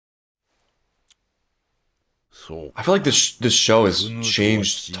I feel like this show has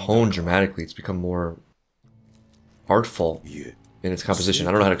changed tone dramatically. It's become more artful in its composition.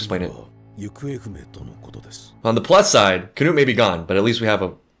 I don't know how to explain it. On the plus side, Canute may be gone, but at least we have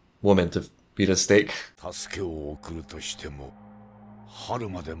a woman to feed us steak. The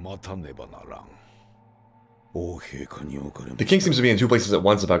king seems to be in two places at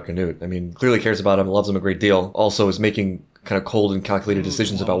once about Canute. I mean, clearly cares about him, loves him a great deal, also is making kind of cold and calculated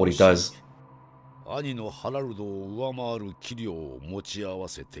decisions about what he does. And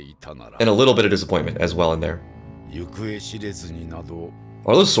a little bit of disappointment as well in there.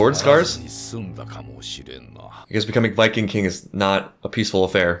 Are those sword scars? I guess becoming Viking King is not a peaceful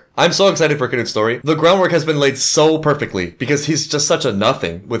affair. I'm so excited for Canute's story. The groundwork has been laid so perfectly because he's just such a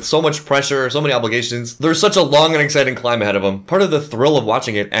nothing with so much pressure, so many obligations. There's such a long and exciting climb ahead of him. Part of the thrill of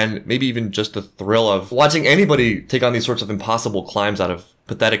watching it, and maybe even just the thrill of watching anybody take on these sorts of impossible climbs out of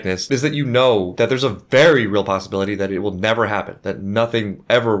patheticness, is that you know that there's a very real possibility that it will never happen, that nothing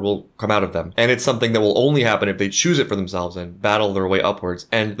ever will come out of them. And it's something that will only happen if they choose it for themselves and battle their way upwards.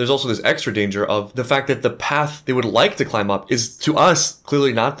 And there's also this extra danger of the fact that the path they would like to climb up is, to us,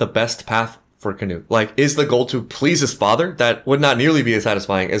 clearly not the best path for Canute. Like, is the goal to please his father? That would not nearly be as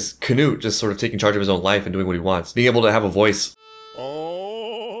satisfying as Canute just sort of taking charge of his own life and doing what he wants. Being able to have a voice.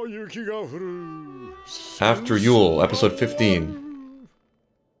 After Yule, episode 15.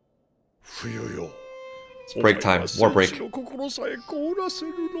 It's break time. War break.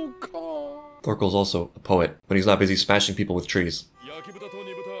 Thorkel's also a poet, but he's not busy smashing people with trees.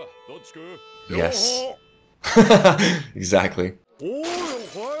 Yes. Exactly. I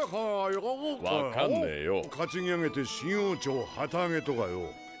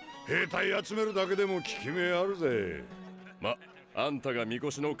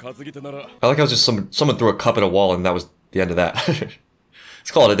like how just someone threw a cup at a wall and that was the end of that. Let's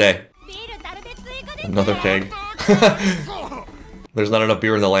call it a day. Another keg. There's not enough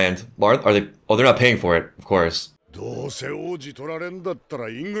beer in the land. Are they? Oh, they're not paying for it, of course. Whoever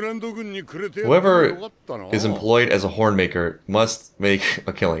is employed as a horn maker must make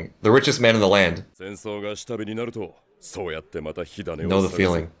a killing. The richest man in the land. Know the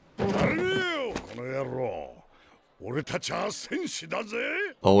feeling.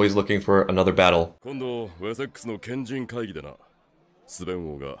 Always looking for another battle.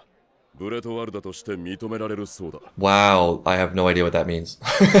 Wow, I have no idea what that means.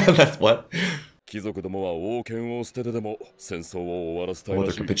 That's what? Oh,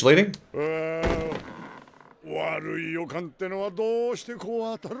 they're capitulating?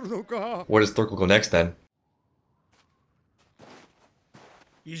 Where does Thorkel go next then?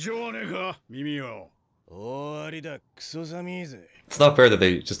 It's not fair that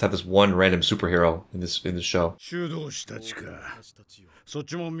they just have this one random superhero in this show.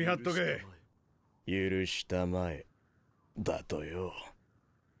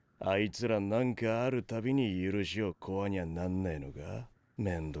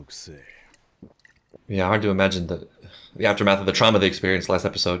 Yeah, hard to imagine the aftermath of the trauma they experienced last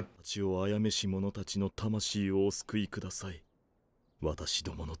episode.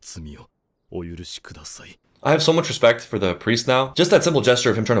 I have so much respect for the priest now. Just that simple gesture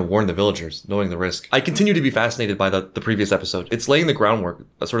of him trying to warn the villagers, knowing the risk. I continue to be fascinated by the previous episode. It's laying the groundwork,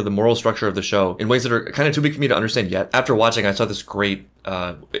 sort of the moral structure of the show, in ways that are kind of too big for me to understand yet. After watching, I saw this great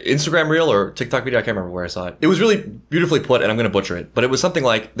Instagram reel or TikTok video, I can't remember where I saw it. It was really beautifully put, and I'm going to butcher it, but it was something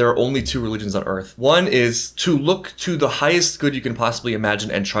like, there are only two religions on earth. One is to look to the highest good you can possibly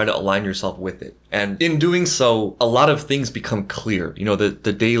imagine and try to align yourself with it. And in doing so, a lot of things become clear. You know,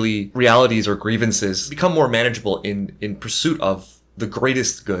 the daily realities or grievances become more manageable in pursuit of the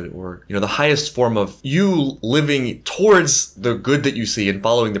greatest good, or, you know, the highest form of you living towards the good that you see and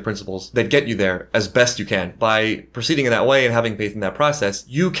following the principles that get you there as best you can. By proceeding in that way and having faith in that process,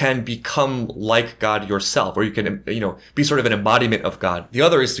 you can become like God yourself, or you can, you know, be sort of an embodiment of God. The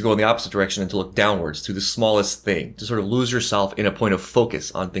other is to go in the opposite direction and to look downwards to the smallest thing, to sort of lose yourself in a point of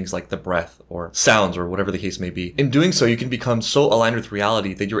focus on things like the breath or sounds or whatever the case may be. In doing so, you can become so aligned with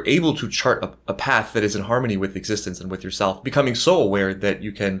reality that you're able to chart a path that is in harmony with existence and with yourself, becoming so aware that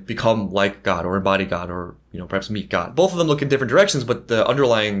you can become like God or embody God or, you know, perhaps meet God. Both of them look in different directions, but the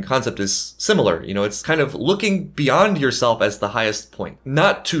underlying concept is similar. You know, it's kind of looking beyond yourself as the highest point.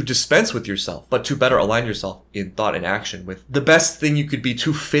 Not to dispense with yourself, but to better align yourself in thought and action with the best thing you could be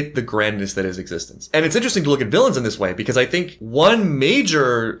to fit the grandness that is existence. And it's interesting to look at villains in this way, because I think one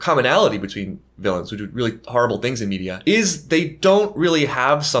major commonality between villains who do really horrible things in media is they don't really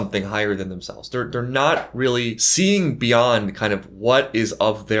have something higher than themselves. They're not really seeing beyond kind of what is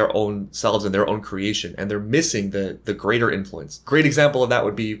of their own selves and their own creation, and they're missing the greater influence. Great example of that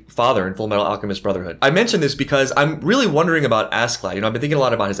would be Father in Full Metal Alchemist Brotherhood. I mention this because I'm really wondering about ATLA. You know, I've been thinking a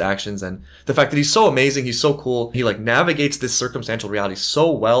lot about his actions and the fact that he's so amazing, he's so cool, he like navigates this circumstantial reality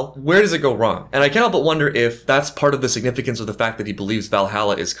so well. Where does it go wrong? And I can't help but wonder if that's part of the significance of the fact that he believes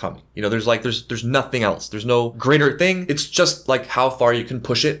Valhalla is coming. You know, there's nothing else. There's no greater thing. It's just like how far you can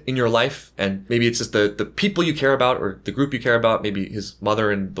push it in your life. And maybe it's just the people you care about or the group you care about, maybe his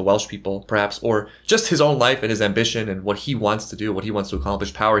mother and the Welsh people, perhaps, or just his own life and his ambition and what he wants to do, what he wants to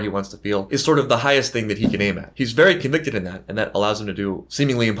accomplish, power he wants to feel, is sort of the highest thing that he can aim at. He's very convicted in that, and that allows him to do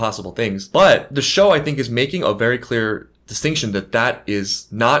seemingly impossible things. But the show, I think, is making a very clear distinction that that is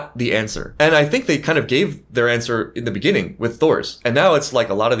not the answer. And I think they kind of gave their answer in the beginning with Thor's. And now it's like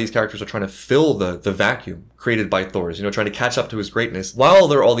a lot of these characters are trying to fill the vacuum created by Thor's, you know, trying to catch up to his greatness while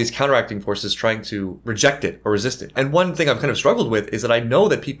there are all these counteracting forces trying to reject it or resist it. And one thing I've kind of struggled with is that I know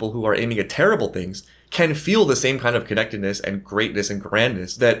that people who are aiming at terrible things can feel the same kind of connectedness and greatness and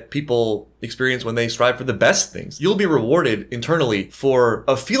grandness that people experience when they strive for the best things. You'll be rewarded internally for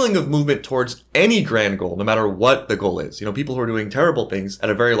a feeling of movement towards any grand goal, no matter what the goal is. You know, people who are doing terrible things at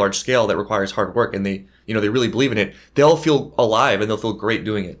a very large scale that requires hard work and they really believe in it, they'll feel alive and they'll feel great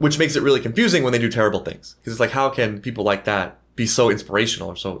doing it, which makes it really confusing when they do terrible things. Because it's like, how can people like that be so inspirational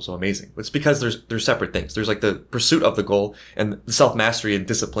or so amazing? It's because there's separate things. There's like the pursuit of the goal and self-mastery and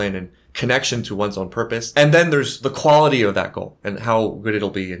discipline and connection to one's own purpose. And then there's the quality of that goal and how good it'll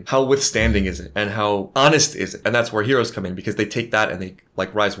be and how withstanding is it and how honest is it. And that's where heroes come in, because they take that and they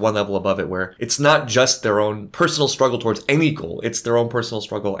like rise one level above it, where it's not just their own personal struggle towards any goal. It's their own personal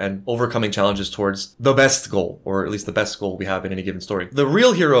struggle and overcoming challenges towards the best goal, or at least the best goal we have in any given story. The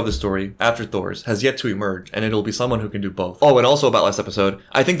real hero of the story after Thor's has yet to emerge, and it'll be someone who can do both. Oh, and also about last episode,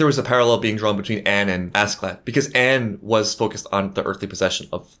 I think there was a parallel being drawn between Anne and Askeladd, because Anne was focused on the earthly possession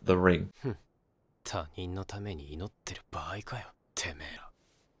of the ring.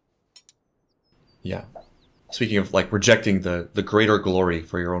 Yeah. Speaking of like rejecting the greater glory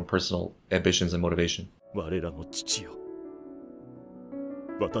for your own personal ambitions and motivation. Oh,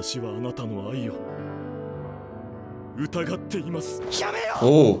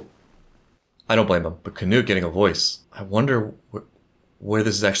 I don't blame him. But Canute getting a voice. I wonder where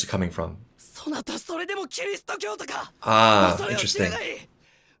this is actually coming from. Ah, interesting.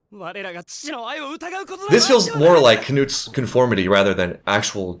 This feels more like Canute's conformity rather than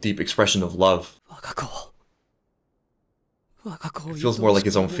actual deep expression of love. It feels more like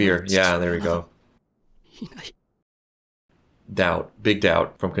his own fear. Yeah, there we go. Doubt. Big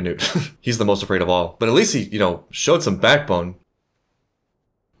doubt from Canute. He's the most afraid of all. But at least he, showed some backbone.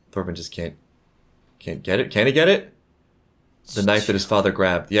 Thorfinn just can't get it. Can he get it? The knife that his father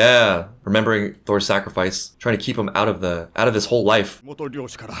grabbed. Yeah. Remembering Thor's sacrifice. Trying to keep him out of this whole life.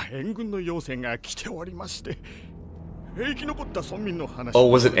 Oh,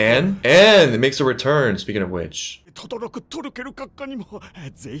 was it Anne? Anne! It makes a return, speaking of which.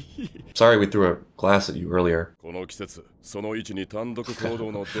 Sorry we threw a glass at you earlier. I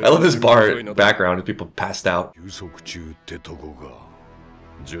love this bar background as people passed out.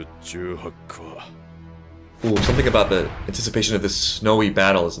 Ooh, something about the anticipation of this snowy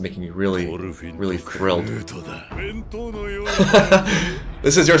battle is making me really, really thrilled.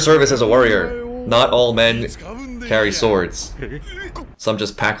 This is your service as a warrior. Not all men carry swords. Some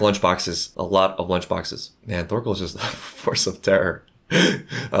just pack lunchboxes. A lot of lunchboxes. Man, Thorkel's just a force of terror.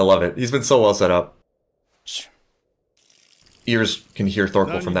 I love it. He's been so well set up. Ears can hear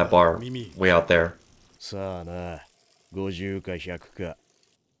Thorkel from that bar way out there. Just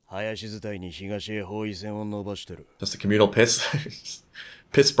a communal piss.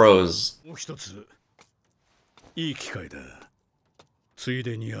 Piss bros.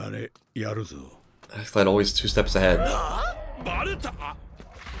 Askeladd always 2 steps ahead.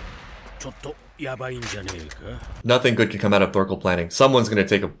 Nothing good can come out of Thorkel planning. Someone's gonna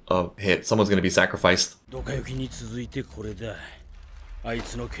take a hit. Someone's gonna be sacrificed.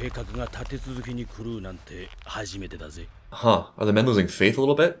 Huh. Are the men losing faith a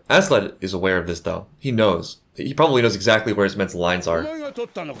little bit? Askeladd is aware of this though. He knows. He probably knows exactly where his men's lines are. Oh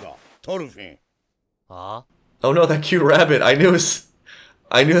no, that cute rabbit. I knew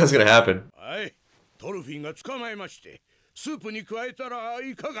that was gonna happen.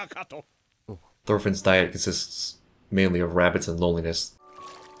 Thorfinn's diet consists mainly of rabbits and loneliness.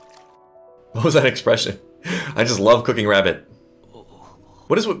 What was that expression? I just love cooking rabbit.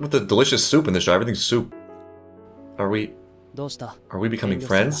 What is with the delicious soup in the show? Everything's soup. Are we becoming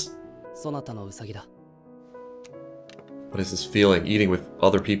friends? What is this feeling, eating with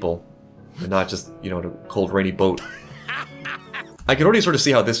other people, and not just, you know, in a cold, rainy boat? I can already sort of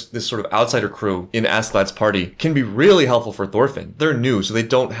see how this sort of outsider crew in Askeladd's party can be really helpful for Thorfinn. They're new, so they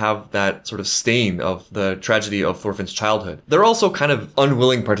don't have that sort of stain of the tragedy of Thorfinn's childhood. They're also kind of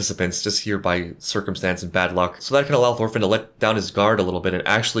unwilling participants, just here by circumstance and bad luck. So that can allow Thorfinn to let down his guard a little bit and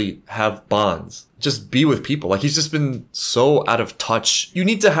actually have bonds. Just be with people. Like, he's just been so out of touch. You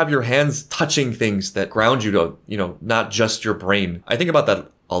need to have your hands touching things that ground you to, you know, not just your brain. I think about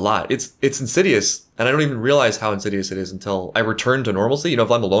that a lot. It's insidious, and I don't even realize how insidious it is until I return to normalcy. You know,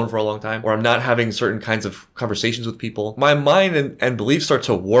 if I'm alone for a long time, or I'm not having certain kinds of conversations with people, my mind and beliefs start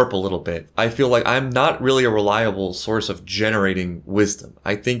to warp a little bit. I feel like I'm not really a reliable source of generating wisdom.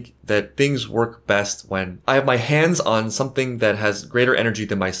 I think that things work best when I have my hands on something that has greater energy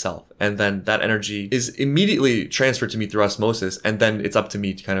than myself, and then that energy is immediately transferred to me through osmosis, and then it's up to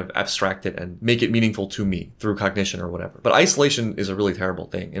me to kind of abstract it and make it meaningful to me through cognition or whatever. But isolation is a really terrible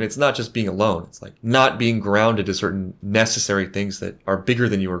thing, and it's not just being alone. It's like not being grounded to certain necessary things that are bigger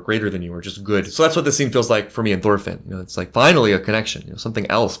than you or greater than you or just good. So that's what this scene feels like for me and Thorfinn. You know, it's like finally a connection, you know, something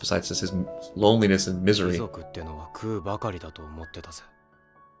else besides just his loneliness and misery.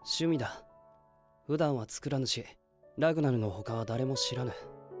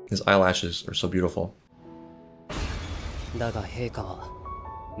 His eyelashes are so beautiful.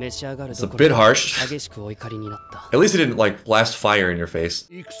 It's a bit harsh. At least he didn't, like, blast fire in your face.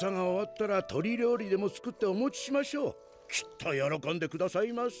 Look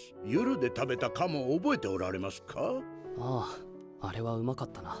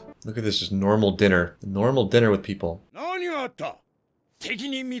at this, just normal dinner. Normal dinner with people.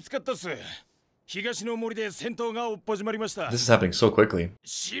 This is happening so quickly.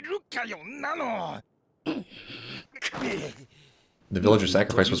 The villager's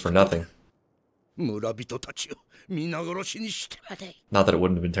sacrifice was for nothing. Not that it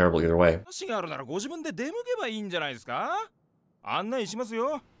wouldn't have been terrible either way.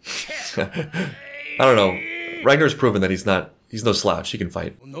 I don't know. Ragnar's proven that he's no slouch. He can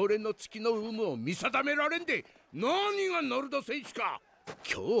fight. I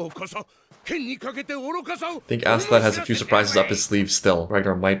think Askeladd has a few surprises up his sleeve still.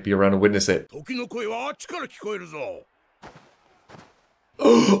 Ragnar might be around to witness it.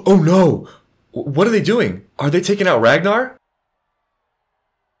 Oh no! What are they doing? Are they taking out Ragnar?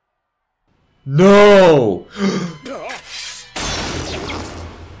 No!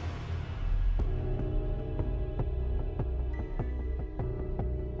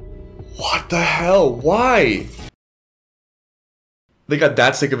 What the hell? Why? They got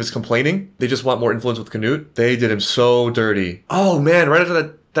that sick of his complaining? They just want more influence with Canute? They did him so dirty. Oh man, right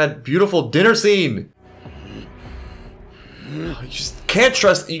after that beautiful dinner scene! You just can't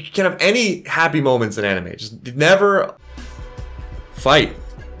trust, you can't have any happy moments in anime. Just never fight.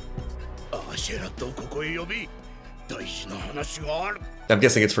 I'm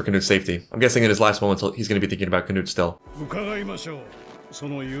guessing it's for Canute's safety. I'm guessing in his last moments he's going to be thinking about Canute still.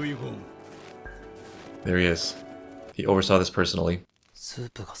 There he is. He oversaw this personally.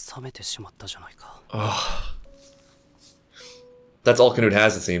 Oh. That's all Canute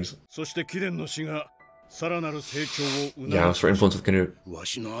has, it seems. Yeah, it was for influence with Canute.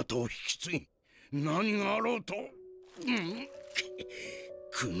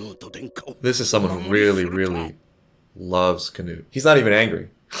 This is someone who really, really loves Canute. He's not even angry.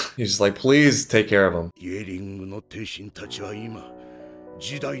 He's just like, please take care of him.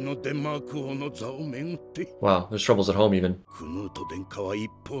 Wow, there's troubles at home even.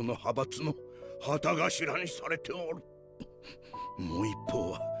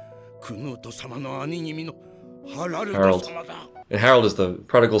 Harold. And Harold is the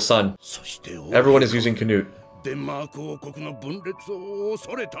prodigal son. Everyone is using Canute. That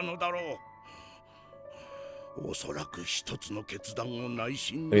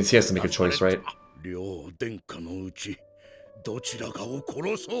means he has to make a choice, right?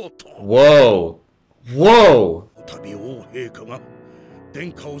 Whoa! Whoa!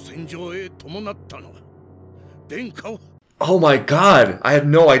 Oh my god! I had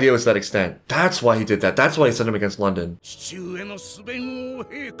no idea it was to that extent. That's why he did that. That's why he sent him against London.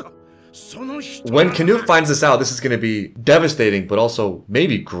 When Canute finds this out, this is going to be devastating, but also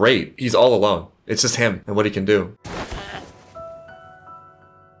maybe great. He's all alone. It's just him and what he can do.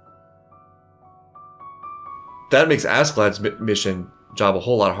 That makes Askeladd's mission job a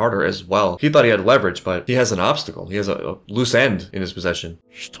whole lot harder as well. He thought he had leverage, but he has an obstacle. He has a loose end in his possession.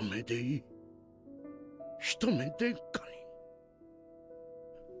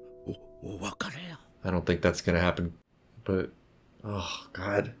 I don't think that's gonna happen, but oh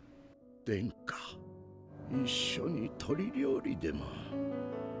god. 殿下、一緒に鶏料理でも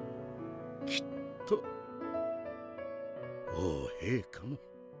きっと王陛下も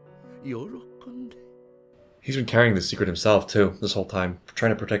喜んで。 He's been carrying this secret himself, too, this whole time.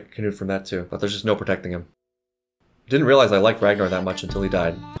 Trying to protect Canute from that, too. But there's just no protecting him. Didn't realize I liked Ragnar that much until he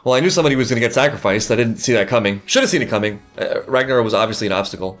died. Well, I knew somebody was going to get sacrificed. I didn't see that coming. Should have seen it coming. Ragnar was obviously an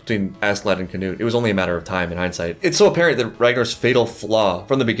obstacle between Askeladd and Canute. It was only a matter of time in hindsight. It's so apparent that Ragnar's fatal flaw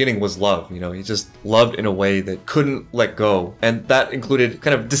from the beginning was love. You know, he just loved in a way that couldn't let go. And that included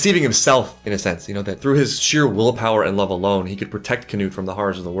kind of deceiving himself in a sense, you know, that through his sheer willpower and love alone, he could protect Canute from the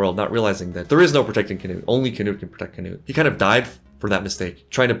horrors of the world, not realizing that there is no protecting Canute. Only Canute can protect Canute. He kind of died for that mistake,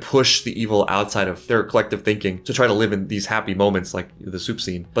 trying to push the evil outside of their collective thinking to try to live in these happy moments like the soup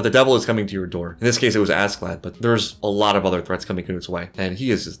scene. But the devil is coming to your door. In this case, it was Askeladd, but there's a lot of other threats coming Canute's way. And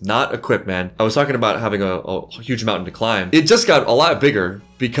he is just not equipped, man. I was talking about having a huge mountain to climb. It just got a lot bigger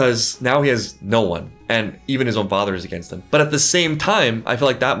because now he has no one. And even his own father is against him. But at the same time, I feel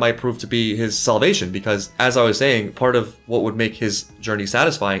like that might prove to be his salvation because, as I was saying, part of what would make his journey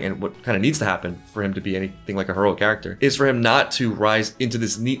satisfying and what kind of needs to happen for him to be anything like a heroic character is for him not to rise into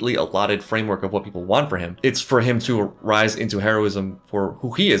this neatly allotted framework of what people want for him. It's for him to rise into heroism for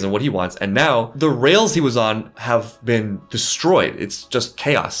who he is and what he wants. And now the rails he was on have been destroyed. It's just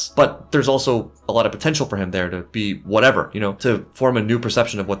chaos. But there's also a lot of potential for him there to be whatever, you know, to form a new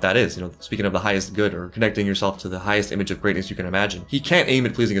perception of what that is. You know, speaking of the highest good or connecting yourself to the highest image of greatness you can imagine. He can't aim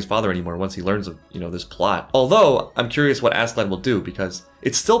at pleasing his father anymore once he learns of, you know, this plot. Although, I'm curious what Askeladd will do because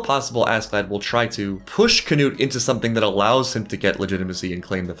it's still possible Askeladd will try to push Canute into something that allows him to get legitimacy and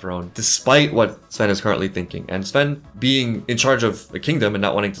claim the throne, despite what Sven is currently thinking. And Sven, being in charge of a kingdom and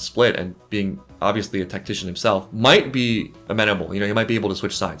not wanting to split and being obviously a tactician himself, might be amenable. You know, he might be able to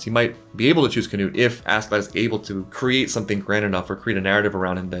switch sides. He might be able to choose Canute if Askeladd is able to create something grand enough or create a narrative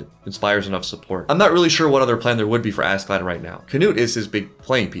around him that inspires enough support. I'm not really sure what other plan there would be for Askeladd right now. Canute is his big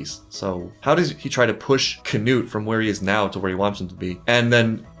playing piece. So how does he try to push Canute from where he is now to where he wants him to be? And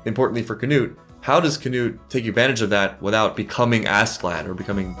then, importantly for Canute, how does Canute take advantage of that without becoming Askeladd or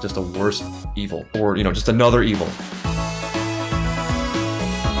becoming just a worse evil or, you know, just another evil?